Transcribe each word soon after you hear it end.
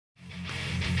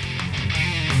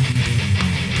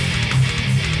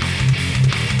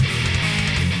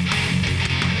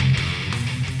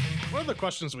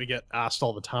questions we get asked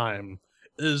all the time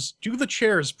is, do the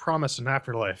chairs promise an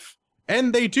afterlife?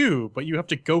 And they do, but you have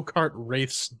to go-kart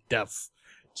Wraith's death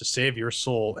to save your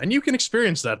soul. And you can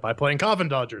experience that by playing Coffin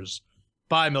Dodgers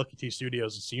by Milky T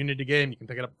Studios. It's a Unity game. You can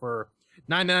pick it up for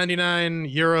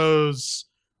 €9.99 euros,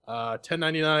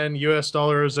 $10.99 US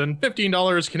dollars, and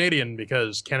 $15 Canadian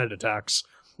because Canada tax.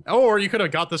 Or you could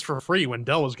have got this for free when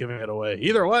Dell was giving it away.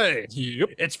 Either way,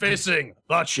 It's facing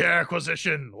the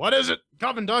Chairquisition. What is it?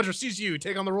 Coffin Dodger sees you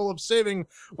take on the role of saving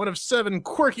one of 7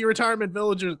 quirky retirement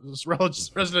villages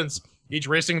residents, each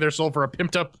racing for their soul in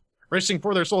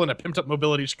a pimped up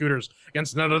mobility scooters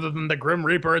against none other than the Grim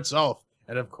Reaper itself.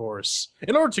 And of course,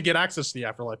 in order to get access to the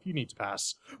afterlife, you need to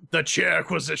pass the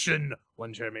Chairquisition.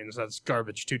 1 chair means that's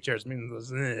garbage. 2 chairs means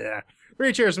that's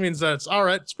 3 chairs means that it's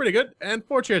alright, it's pretty good. And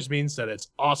 4 chairs means that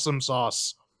it's awesome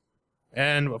sauce.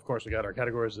 And of course, we got our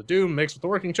categories of Doom, mixed with the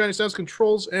working Chinese sounds,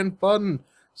 controls, and fun.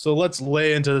 So let's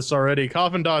lay into this already.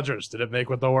 Coffin Dodgers, did it make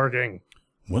with the working?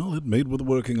 Well, it made with the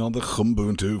working on the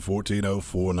Ubuntu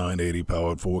 14.04 980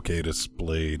 powered 4K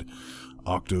displayed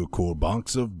octo-core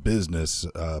box of business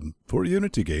for a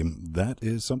Unity game. That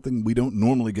is something we don't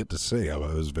normally get to say. I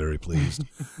was very pleased.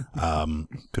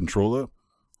 Controller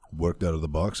worked out of the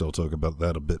box. I'll talk about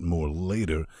that a bit more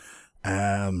later.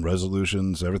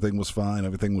 Resolutions, everything was fine.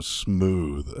 Everything was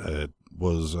smooth. It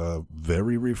was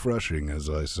very refreshing, as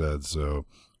I said. So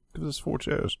give us 4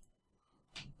 chairs.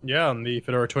 Yeah, on the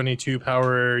Fedora 22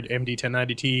 powered AMD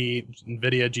 1090Ti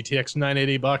NVIDIA GTX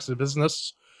 980 box of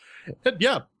business.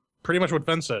 Yeah, pretty much what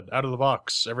Ben said. Out of the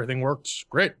box, everything worked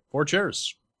great. 4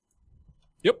 chairs.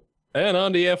 Yep. And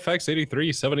on the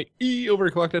FX8370E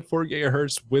overclocked at 4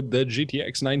 GHz with the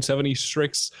GTX 970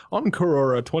 Strix on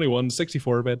Aurora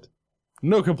 2164-bit.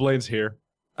 No complaints here.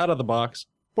 Out of the box,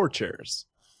 4 chairs.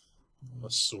 Oh,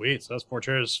 sweet. So that's 4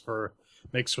 chairs for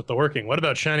mixed with the working. What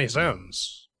about shiny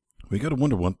sounds? We got to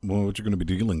wonder what you're going to be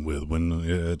dealing with when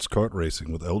it's kart racing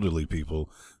with elderly people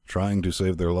trying to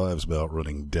save their lives by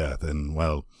outrunning death. And,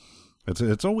 well,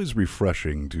 it's always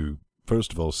refreshing to,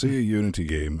 first of all, see a Unity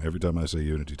game. Every time I say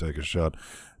Unity, take a shot.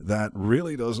 That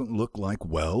really doesn't look like,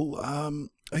 well,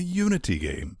 a Unity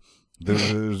game.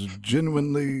 There's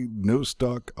genuinely no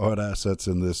stock art assets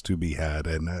in this to be had,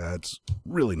 and that's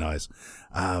really nice.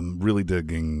 I'm really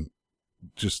digging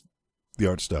just the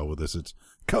art style with this. It's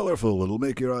colorful. It'll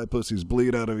make your eye pussies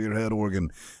bleed out of your head organ,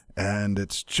 and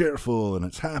it's cheerful, and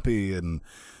it's happy, and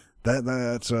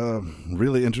that's a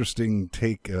really interesting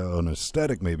take on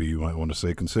aesthetic, maybe you might want to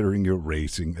say, considering you're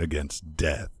racing against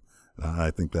death.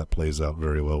 I think that plays out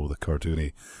very well with the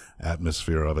cartoony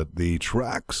atmosphere of it. The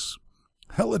tracks,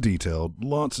 hella detailed,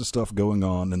 lots of stuff going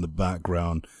on in the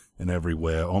background and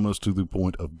everywhere, almost to the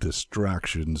point of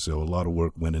distraction, so a lot of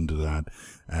work went into that.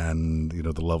 And, you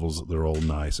know, the levels, they're all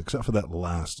nice, except for that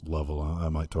last level. I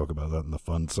might talk about that in the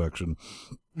fun section.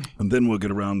 And then we'll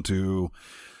get around to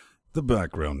the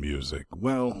background music.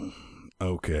 Well,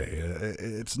 okay,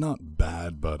 it's not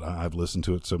bad, but I've listened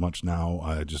to it so much now,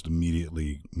 I just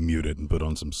immediately mute it and put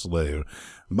on some Slayer.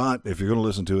 But if you're going to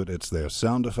listen to it, it's their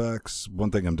sound effects.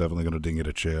 One thing I'm definitely going to ding it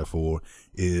a chair for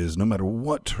is no matter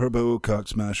what Turbo,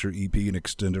 Cocksmasher, EP, and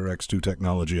Extender X2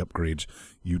 technology upgrades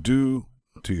you do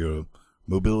to your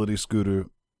mobility scooter,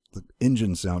 the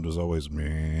engine sound is always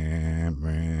meh,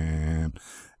 meh.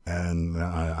 And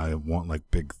I want like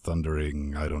big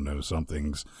thundering, I don't know,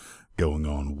 something's going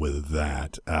on with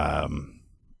that.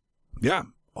 Yeah,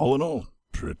 all in all,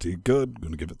 pretty good.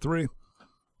 Gonna give it 3.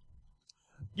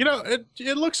 You know,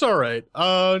 it looks all right.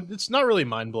 It's not really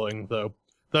mind-blowing, though.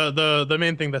 The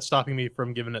main thing that's stopping me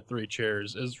from giving it 3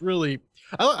 chairs is really...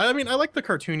 I mean, I like the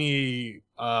cartoony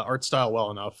art style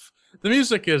well enough. The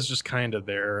music is just kind of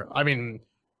there. I mean...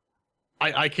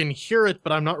 I can hear it,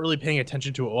 but I'm not really paying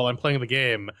attention to it while I'm playing the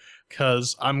game,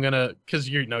 because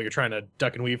you know, you're trying to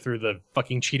duck and weave through the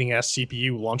fucking cheating-ass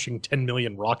CPU launching 10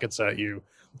 million rockets at you.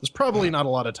 There's probably not a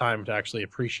lot of time to actually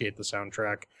appreciate the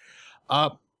soundtrack. I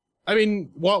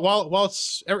mean, while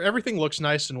everything looks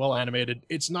nice and well animated,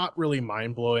 it's not really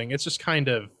mind-blowing. It's just kind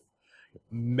of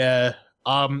meh.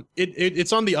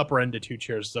 It's on the upper end of 2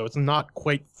 chairs, though. It's not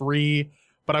quite 3,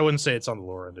 but I wouldn't say it's on the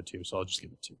lower end of 2, so I'll just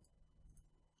give it 2.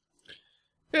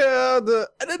 Yeah,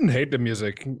 I didn't hate the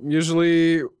music.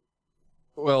 Usually,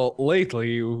 well,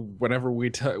 lately, whenever we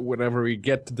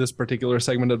get to this particular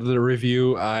segment of the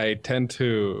review, I tend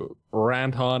to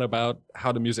rant on about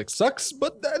how the music sucks,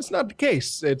 but that's not the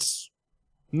case. It's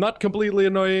not completely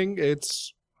annoying.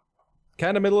 It's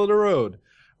kind of middle of the road.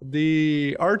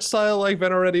 The art style, like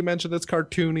Ben already mentioned, it's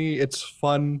cartoony, it's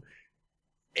fun.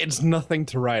 It's nothing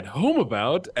to write home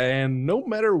about, and no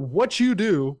matter what you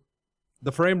do,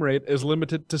 the frame rate is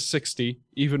limited to 60,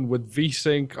 even with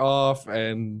VSync off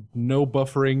and no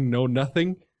buffering, no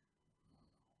nothing.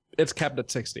 It's capped at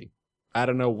 60. I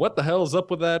don't know what the hell's up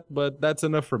with that, but that's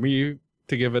enough for me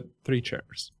to give it 3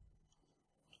 chairs.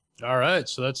 All right,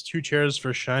 so that's 2 chairs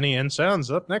for Shiny and Sounds.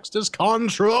 Up next is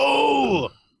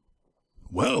Control!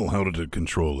 Well, how did it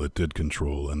control? It did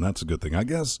control, and that's a good thing. I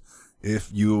guess if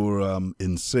you're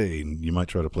insane, you might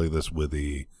try to play this with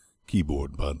a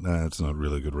keyboard, but it's not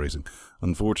really good racing.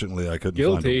 Unfortunately, I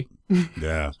couldn't find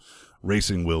a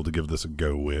racing wheel to give this a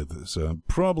go with, so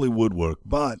probably would work,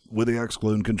 but with the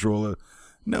X-Clone controller,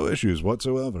 no issues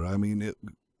whatsoever. I mean,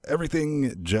 everything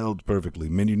gelled perfectly.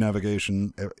 Menu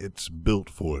navigation, it's built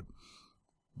for it.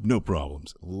 No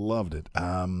problems. Loved it.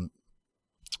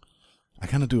 I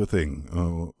kind of do a thing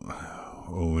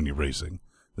when you're racing.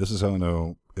 This is how I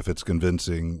know if it's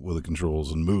convincing with the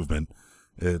controls and movement.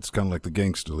 It's kind of like the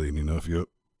gangster lean, you know, if you're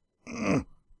going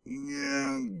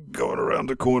around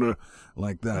a corner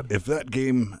like that. If that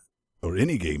game or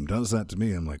any game does that to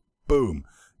me, I'm like, boom,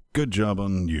 good job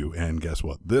on you. And guess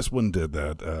what? This one did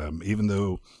that. Even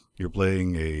though you're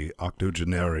playing a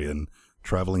octogenarian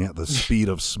traveling at the speed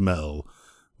of smell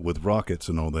with rockets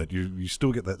and all that, you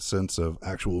still get that sense of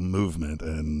actual movement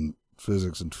and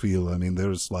physics and feel. I mean,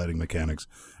 there's sliding mechanics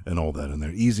and all that, and they're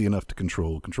easy enough to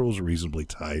control. Controls are reasonably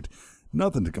tight.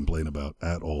 Nothing to complain about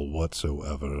at all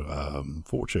whatsoever.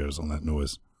 4 chairs on that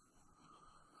noise.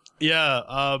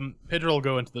 Yeah, Pedro will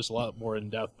go into this a lot more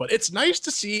in depth, but it's nice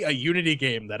to see a Unity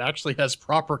game that actually has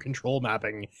proper control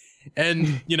mapping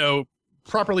and, you know,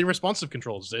 properly responsive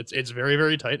controls. It's very,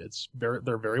 very tight.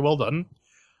 They're very well done.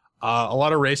 A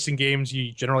lot of racing games,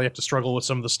 you generally have to struggle with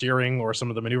some of the steering or some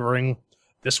of the maneuvering.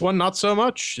 This one, not so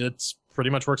much. It's pretty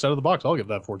much works out of the box. I'll give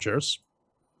that 4 chairs.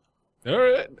 All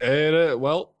right. And,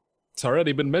 well, it's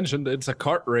already been mentioned. It's a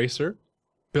kart racer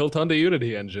built on the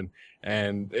Unity engine.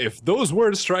 And if those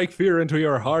words strike fear into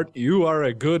your heart, you are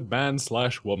a good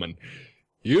man/woman.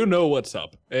 You know what's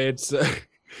up. It's,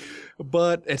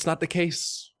 but it's not the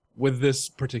case with this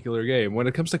particular game. When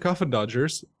it comes to Coffin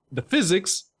Dodgers, the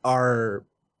physics are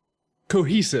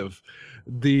cohesive.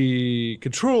 The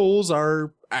controls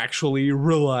are actually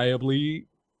reliable.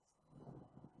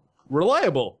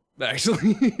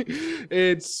 Actually,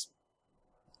 it's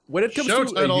when it comes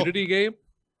to a Unity game.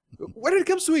 When it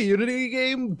comes to a Unity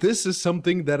game, this is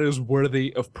something that is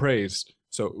worthy of praise.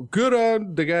 So good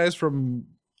on the guys from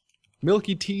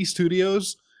Milky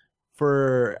Studios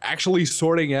for actually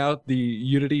sorting out the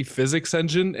Unity physics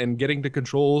engine and getting the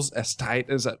controls as tight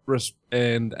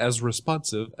and as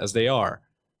responsive as they are.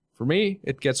 For me,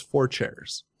 it gets 4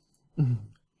 chairs.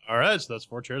 All right, so that's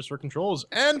 4 chairs for controls.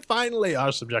 And finally,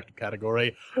 our subjective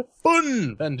category,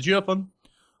 fun. Ben, did you have fun?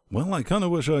 Well, I kind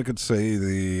of wish I could say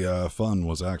the fun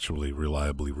was actually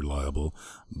reliably reliable,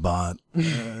 but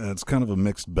it's kind of a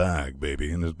mixed bag,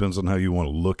 baby, and it depends on how you want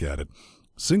to look at it.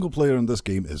 Single player in this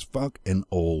game is fucking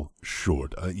all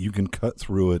short. You can cut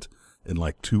through it in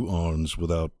like 2 arms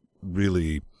without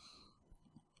really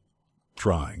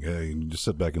trying. You just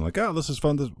sit back and like, oh, this is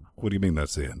fun. What do you mean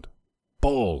that's the end?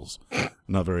 Balls.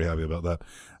 Not very happy about that.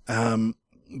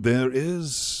 There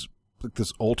is like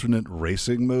this alternate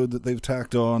racing mode that they've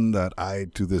tacked on that I,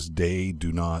 to this day,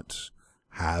 do not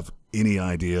have any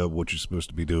idea what you're supposed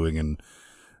to be doing, and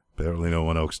apparently no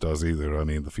one else does either. I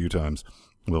mean, the few times...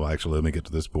 Well, actually, let me get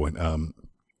to this point.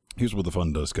 Here's where the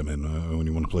fun does come in when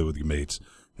you want to play with your mates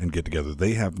and get together.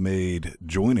 They have made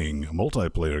joining a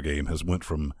multiplayer game has went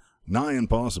from nigh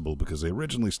impossible because they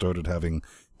originally started having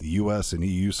the US and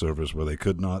EU servers where they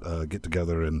could not get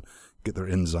together and get their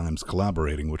enzymes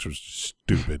collaborating, which was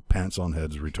stupid. Pants on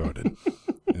heads, retarded.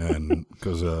 And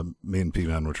because me and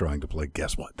P-Man were trying to play,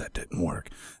 guess what? That didn't work.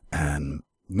 And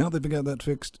now they've got that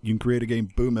fixed. You can create a game,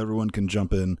 boom, everyone can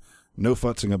jump in. No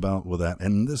futzing about with that.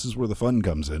 And this is where the fun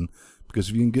comes in, because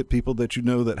if you can get people that you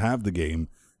know that have the game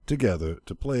together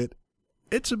to play it,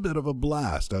 it's a bit of a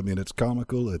blast. I mean, it's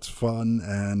comical, it's fun,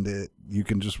 and you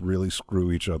can just really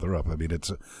screw each other up. I mean,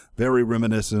 it's very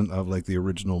reminiscent of like the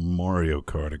original Mario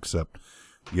Kart, except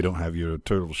you don't have your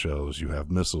turtle shells. You have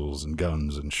missiles and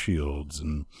guns and shields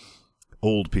and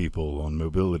old people on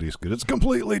mobility scooters. It's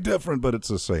completely different, but it's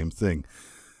the same thing.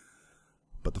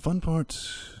 But the fun part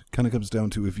kind of comes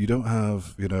down to if you don't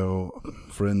have, you know,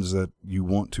 friends that you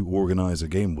want to organize a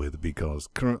game with, because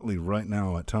currently right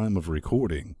now at time of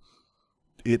recording,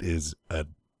 it is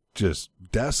just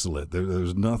desolate.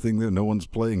 There's nothing there. No one's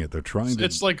playing it. They're trying to...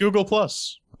 It's like Google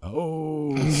Plus.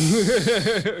 Oh.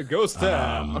 Ghost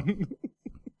town.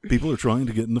 People are trying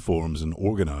to get in the forums and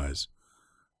organize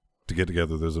to get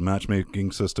together. There's a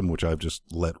matchmaking system, which I've just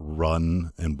let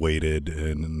run and waited,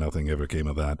 and nothing ever came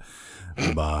of that.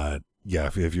 But yeah,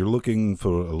 if you're looking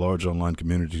for a large online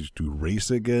community to race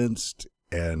against,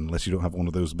 and unless you don't have one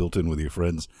of those built in with your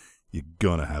friends, you're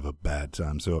gonna have a bad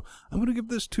time. So I'm gonna give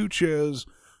this 2 chairs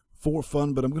for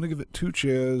fun, but I'm gonna give it 2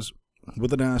 chairs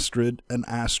with an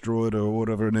asteroid, or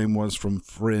whatever her name was from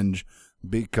Fringe,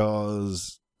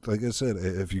 because, like I said,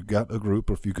 if you've got a group,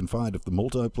 or if you can find, if the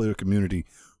multiplayer community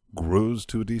grows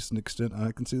to a decent extent,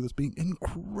 I can see this being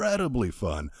incredibly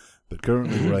fun. But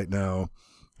currently, right now,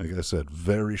 like I said,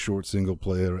 very short single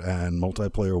player, and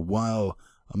multiplayer, while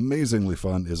amazingly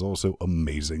fun, is also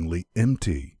amazingly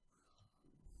empty.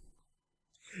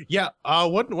 Yeah,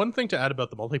 one thing to add about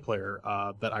the multiplayer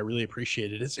that I really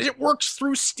appreciated is it works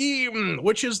through Steam,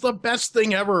 which is the best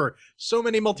thing ever. So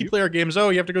many multiplayer games,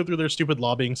 you have to go through their stupid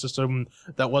lobbying system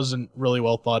that wasn't really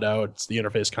well thought out. The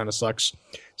interface kind of sucks.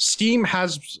 Steam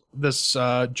has this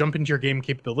jump into your game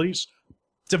capabilities.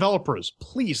 Developers,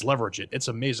 please leverage it. It's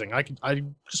amazing. I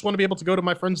just want to be able to go to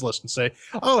my friends list and say,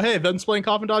 oh, hey, Ben's playing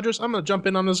Coffin Dodgers. I'm going to jump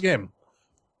in on this game.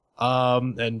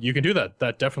 And you can do that.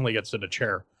 That definitely gets in a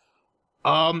chair.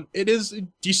 It is a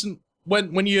decent,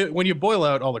 when you boil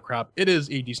out all the crap, it is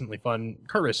a decently fun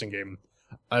kart racing game.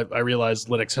 I realize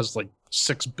Linux has like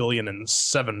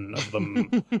 6,000,000,007 of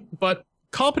them, but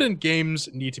competent games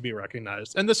need to be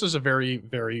recognized. And this is a very,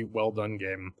 very well done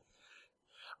game.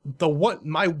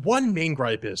 My one main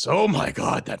gripe is, oh my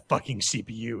god, that fucking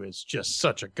CPU is just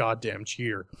such a goddamn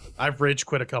cheater. I've rage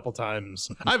quit a couple times.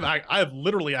 I've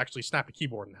literally actually snapped a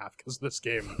keyboard in half because of this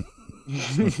game.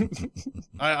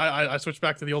 I switched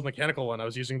back to the old mechanical one. I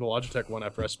was using the Logitech one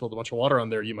after I spilled a bunch of water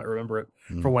on there. You might remember it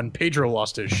for when Pedro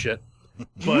lost his shit.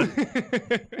 But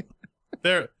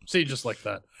see, just like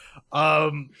that.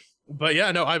 But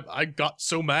yeah, no, I got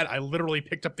so mad I literally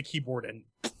picked up the keyboard and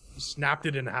snapped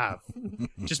it in half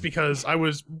just because I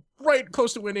was right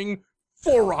close to winning.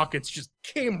 4 rockets just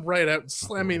came right out and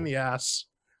slammed me in the ass.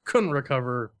 Couldn't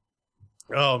recover.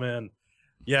 Oh man,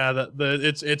 yeah,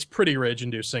 it's pretty rage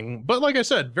inducing. But like I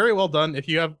said, very well done. If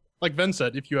you have, like Ven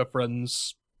said, if you have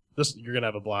friends, you're gonna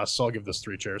have a blast. So I'll give this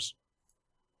 3 chairs.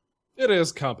 It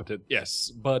is competent,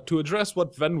 yes. But to address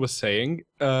what Ven was saying,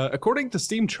 according to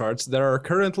Steam charts, there are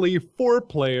currently 4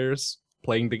 players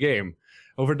playing the game.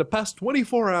 Over the past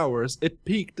 24 hours, it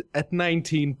peaked at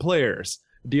 19 players.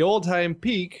 The all-time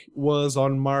peak was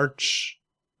on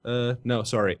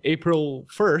April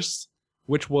 1st,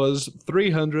 which was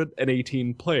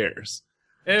 318 players.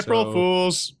 April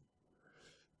Fools!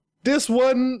 This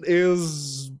one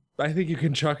is, I think you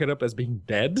can chalk it up as being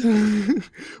dead.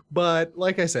 But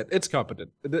like I said, it's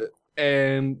competent.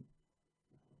 And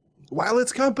while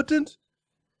it's competent,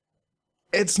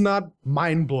 it's not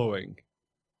mind-blowing.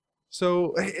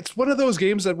 So it's one of those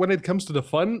games that when it comes to the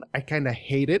fun, I kind of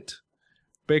hate it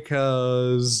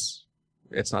because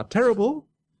it's not terrible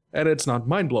and it's not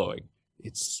mind-blowing.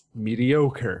 It's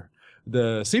mediocre.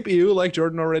 The CPU, like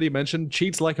Jordan already mentioned,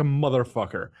 cheats like a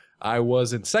motherfucker. I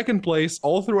was in 2nd place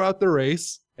all throughout the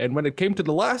race, and when it came to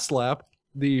the last lap,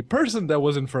 the person that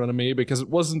was in front of me, because it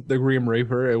wasn't the Grim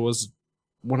Reaper, it was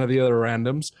one of the other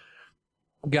randoms,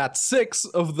 got 6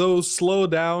 of those slow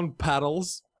down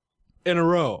paddles in a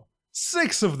row.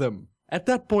 6 of them. At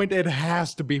that point, it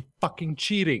has to be fucking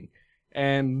cheating.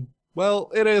 And, well,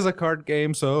 it is a card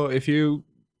game, so if you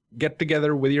get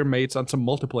together with your mates on some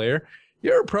multiplayer,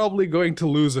 you're probably going to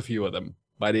lose a few of them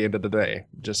by the end of the day.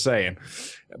 Just saying.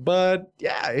 But,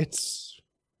 yeah, it's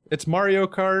Mario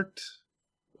Kart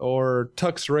or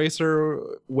Tux Racer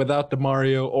without the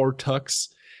Mario or Tux,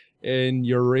 and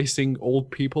you're racing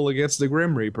old people against the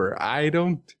Grim Reaper.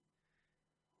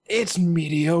 It's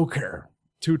mediocre.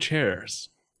 2 chairs.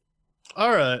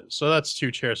 All right, so that's 2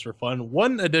 chairs for fun.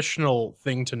 One additional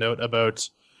thing to note about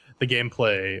the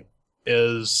gameplay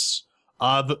is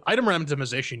the item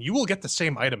randomization. You will get the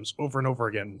same items over and over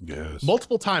again. Yes.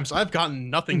 Multiple times. I've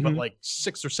gotten nothing but like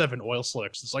 6 or 7 oil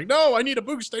slicks. It's like, no, I need a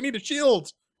boost. I need a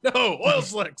shield. No, oil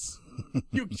slicks.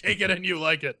 You take it and you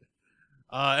like it.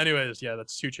 Anyways, yeah,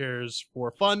 that's 2 chairs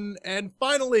for fun. And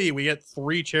finally, we get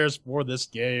 3 chairs for this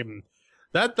game.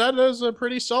 That is a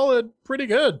pretty solid, pretty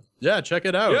good. Yeah, check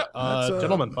it out. Yeah,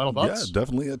 gentlemen, final thoughts? Yeah,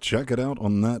 definitely check it out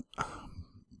on that.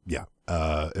 Yeah,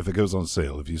 if it goes on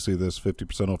sale, if you see this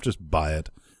 50% off, just buy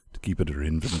it to keep it in your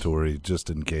inventory just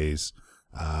in case.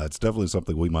 It's definitely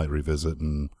something we might revisit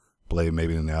and play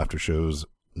maybe in the after shows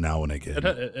now and again.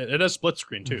 It has split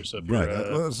screen too, so if right.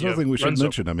 That's another thing we should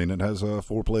mention. I mean, it has a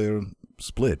 4-player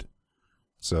split,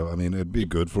 so I mean, it'd be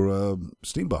good for a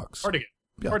Steam box. Party game.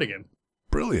 Yeah. Party game.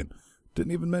 Brilliant.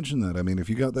 Didn't even mention that. I mean, if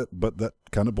you got that, but that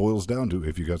kind of boils down to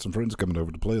if you got some friends coming over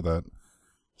to play that.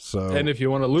 So, and if you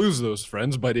want to lose those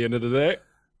friends by the end of the day,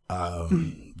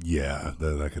 Yeah,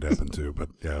 that could happen too. But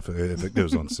yeah, if it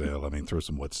goes on sale, I mean, throw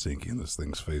some wet stinky in this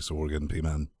thing's face, Oregon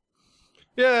P-Man.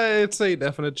 Yeah, it's a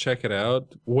definite check it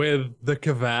out with the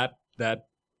caveat that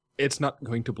it's not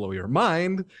going to blow your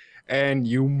mind, and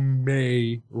you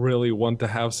may really want to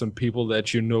have some people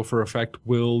that you know for a fact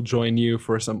will join you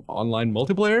for some online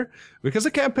multiplayer, because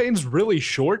the campaign's really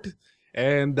short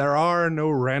and there are no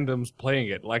randoms playing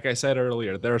it. Like I said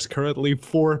earlier, there's currently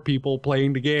 4 people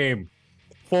playing the game.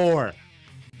 4.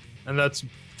 And that's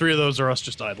 3 of those are us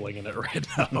just idling in it right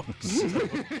now.